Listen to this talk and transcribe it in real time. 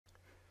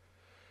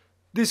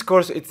This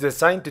course is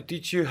designed to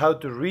teach you how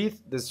to read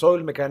the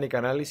soil mechanic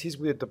analysis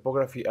with the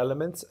topography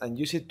elements and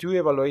use it to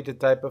evaluate the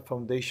type of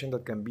foundation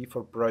that can be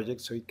for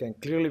projects so it can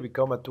clearly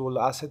become a tool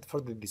asset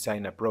for the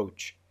design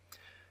approach.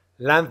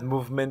 Land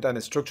movement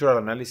and structural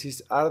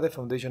analysis are the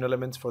foundation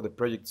elements for the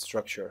project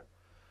structure,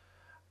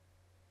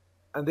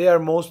 and they are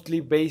mostly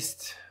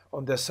based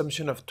on the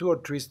assumption of 2 or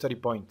 3 study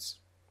points.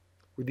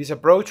 With this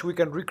approach, we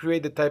can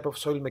recreate the type of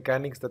soil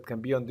mechanics that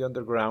can be on the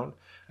underground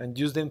and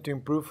use them to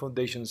improve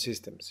foundation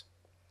systems.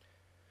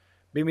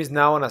 BIM is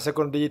now on a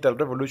second digital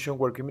revolution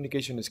where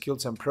communication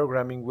skills and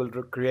programming will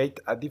create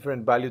a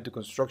different value to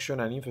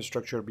construction and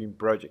infrastructure BIM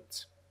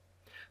projects.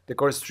 The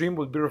core stream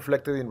will be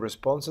reflected in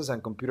responses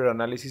and computer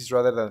analysis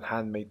rather than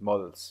handmade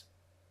models.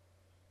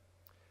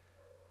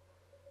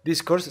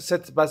 This course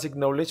sets basic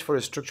knowledge for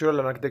structural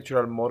and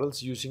architectural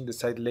models using the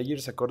site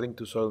layers according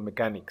to soil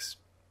mechanics.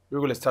 We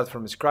will start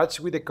from scratch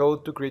with the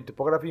code to create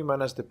topography,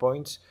 manage the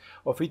points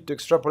of it to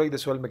extrapolate the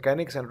soil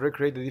mechanics and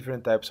recreate the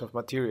different types of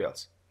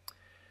materials.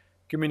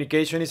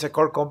 Communication is a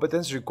core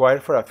competence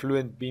required for a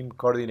fluent BIM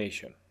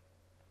coordination.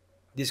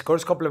 This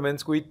course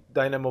complements with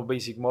Dynamo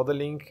basic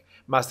modeling,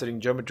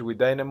 mastering geometry with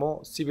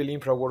Dynamo, civil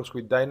infra works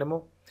with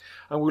Dynamo,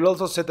 and will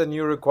also set a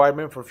new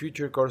requirement for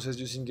future courses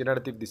using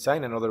generative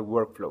design and other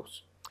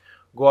workflows.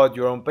 Go at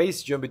your own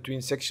pace, jump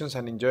between sections,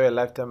 and enjoy a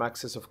lifetime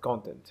access of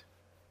content.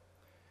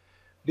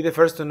 Be the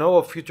first to know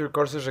of future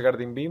courses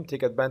regarding BIM,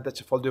 take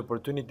advantage of all the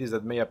opportunities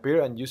that may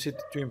appear, and use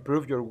it to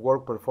improve your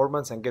work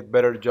performance and get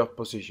better job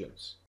positions.